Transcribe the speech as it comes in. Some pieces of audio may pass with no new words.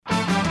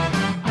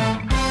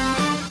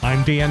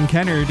I'm Dan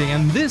Kennard,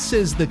 and this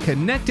is the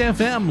Connect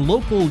FM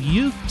Local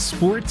Youth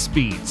Sports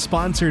Beat,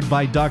 sponsored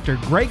by Dr.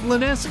 Greg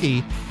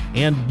Lineski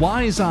and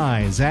Wise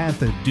Eyes at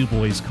the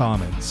DuBois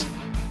Commons.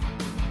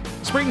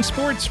 Spring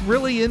sports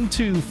really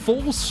into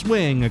full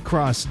swing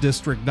across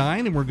District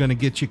 9, and we're going to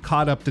get you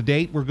caught up to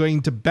date. We're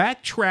going to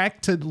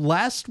backtrack to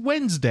last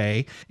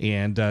Wednesday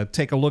and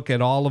take a look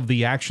at all of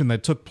the action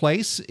that took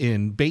place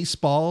in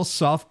baseball,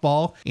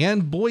 softball,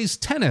 and boys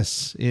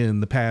tennis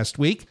in the past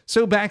week.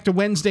 So back to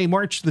Wednesday,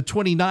 March the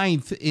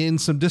 29th, in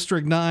some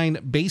District 9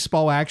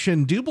 baseball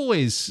action.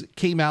 DuBois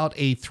came out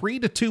a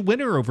 3-2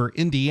 winner over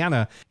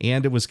Indiana,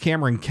 and it was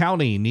Cameron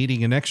County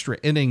needing an extra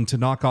inning to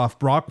knock off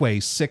Brockway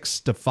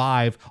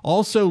 6-5.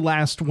 Also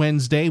last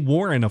Wednesday,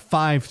 Warren a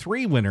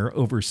 5-3 winner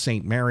over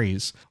St.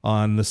 Mary's.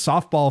 On the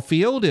softball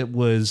field, it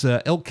was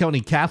Elk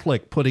County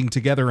Catholic putting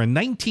together a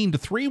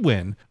 19-3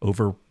 win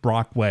over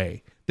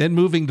Brockway. Then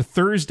moving to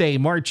Thursday,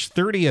 March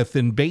 30th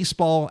in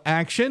baseball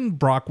action,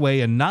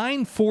 Brockway a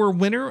 9-4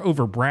 winner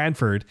over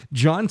Bradford.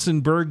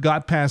 Johnsonburg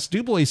got past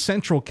DuBois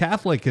Central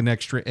Catholic in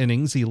extra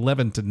innings,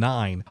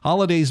 11-9.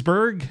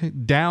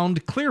 Hollidaysburg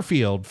downed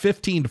Clearfield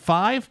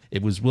 15-5.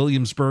 It was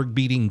Williamsburg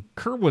beating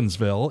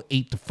Curwensville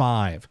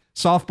 8-5.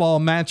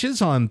 Softball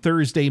matches on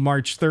Thursday,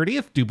 March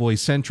 30th. DuBois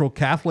Central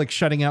Catholic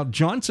shutting out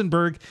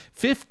Johnsonburg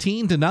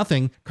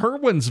 15-0.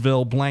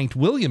 Curwensville blanked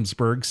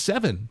Williamsburg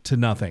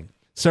 7-0.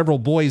 Several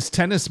boys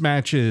tennis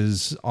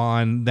matches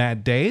on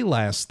that day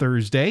last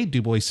Thursday.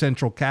 DuBois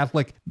Central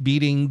Catholic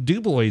beating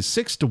DuBois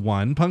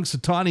 6-1.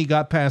 Punxsutawney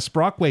got past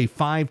Brockway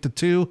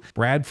 5-2.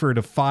 Bradford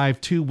a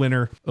 5-2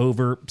 winner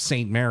over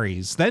St.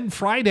 Mary's. Then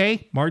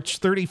Friday, March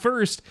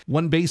 31st,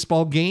 one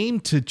baseball game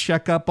to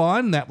check up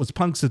on. That was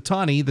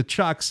Punxsutawney, the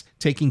Chucks,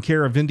 taking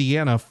care of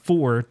Indiana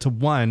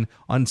 4-1.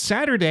 On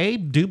Saturday,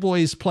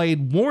 DuBois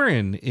played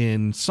Warren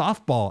in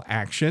softball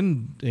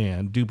action,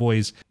 and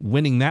DuBois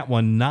winning that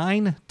one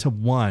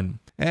 9-1.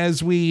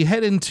 As we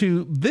head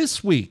into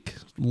this week,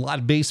 a lot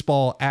of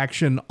baseball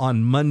action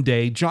on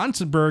Monday.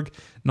 Johnsonburg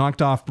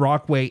knocked off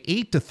Brockway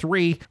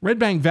 8-3. Red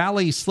Bank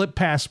Valley slipped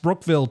past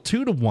Brookville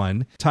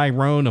 2-1.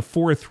 Tyrone a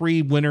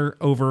 4-3 winner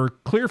over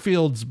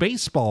Clearfield's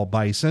baseball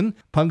Bison.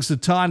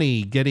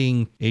 Punxsutawney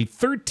getting a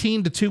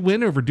 13-2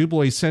 win over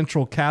DuBois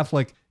Central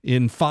Catholic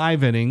in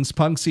 5 innings.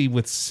 Punxsy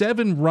with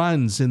 7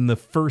 runs in the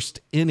first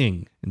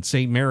inning. And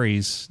St.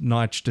 Mary's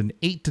notched an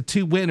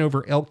 8-2 win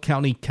over Elk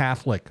County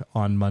Catholic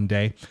on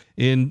Monday.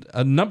 In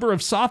a number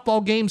of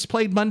softball games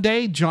played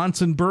Monday,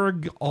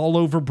 Johnsonburg all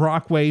over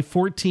Brockway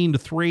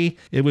 14-3.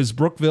 It was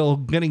Brookville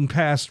getting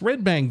past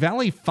Red Bank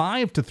Valley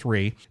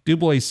 5-3.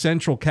 DuBois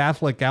Central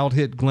Catholic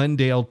out-hit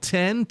Glendale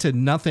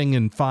 10-0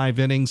 in 5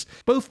 innings.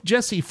 Both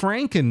Jesse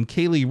Frank and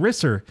Kaylee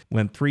Risser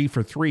went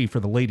 3-for-3 for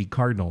the Lady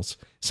Cardinals.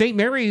 St.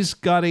 Mary's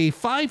got a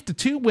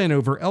 5-2 win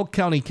over Elk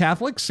County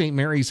Catholic. St.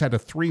 Mary's had a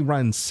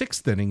 3-run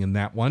 6th inning in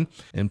that one.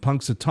 And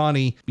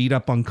Punxsutawney beat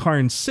up on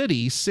Karnes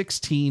City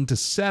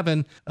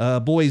 16-7.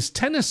 Boys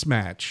tennis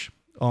match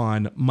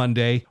on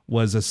Monday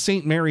was a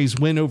St. Mary's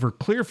win over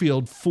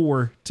Clearfield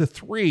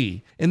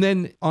 4-3. And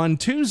then on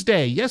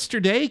Tuesday,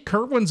 yesterday,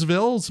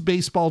 Curwensville's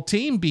baseball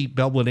team beat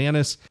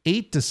Bellwood-Annis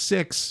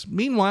 8-6.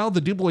 Meanwhile,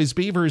 the DuBois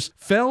Beavers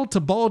fell to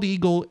Bald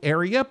Eagle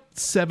area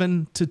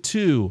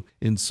 7-2.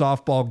 In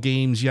softball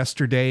games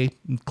yesterday,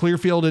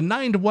 Clearfield a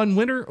 9-1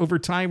 winner over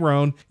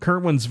Tyrone.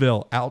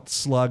 Curwensville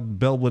outslugged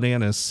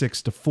Bellwood-Annis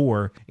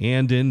 6-4.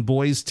 And in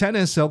boys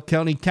tennis, Elk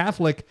County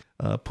Catholic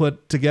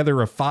put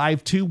together a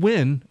 5-2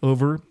 win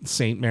over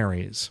St.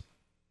 Mary's.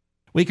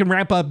 We can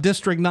wrap up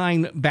District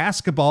 9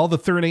 basketball. The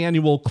 3rd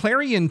annual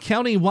Clarion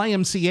County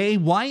YMCA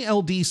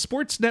YLD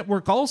Sports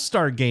Network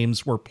All-Star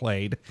Games were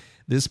played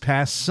this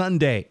past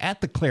Sunday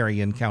at the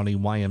Clarion County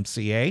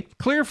YMCA.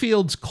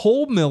 Clearfield's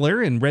Cole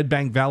Miller and Red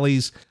Bank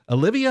Valley's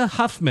Olivia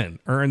Huffman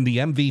earned the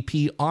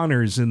MVP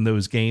honors in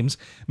those games.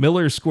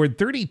 Miller scored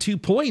 32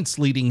 points,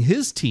 leading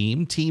his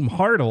team, Team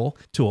Hartle,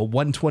 to a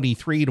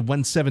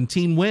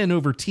 123-117 win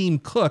over Team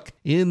Cook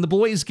in the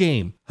boys'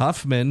 game.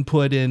 Huffman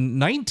put in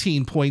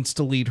 19 points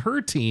to lead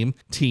her team,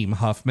 Team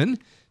Huffman,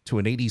 to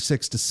an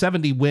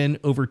 86-70 win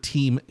over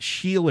Team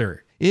Sheeler.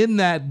 In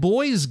that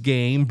boys'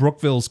 game,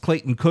 Brookville's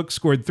Clayton Cook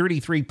scored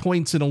 33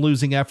 points in a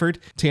losing effort.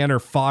 Tanner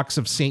Fox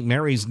of St.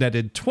 Mary's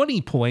netted 20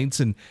 points,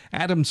 and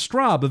Adam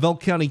Straub of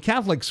Elk County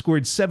Catholic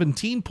scored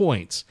 17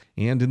 points.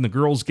 And in the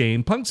girls'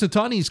 game,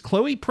 Punxsutawney's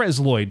Chloe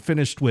Presloyd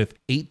finished with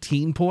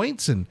 18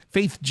 points, and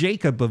Faith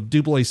Jacob of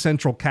DuBois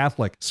Central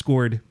Catholic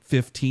scored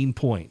 15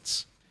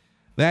 points.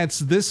 That's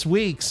this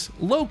week's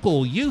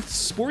local youth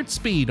sports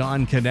beat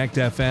on Connect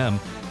FM,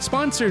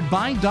 sponsored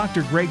by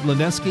Dr. Greg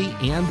Lineski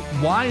and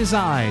Wise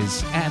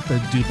Eyes at the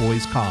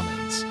DuBois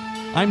Commons.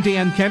 I'm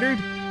Dan Kennard.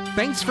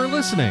 Thanks for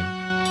listening.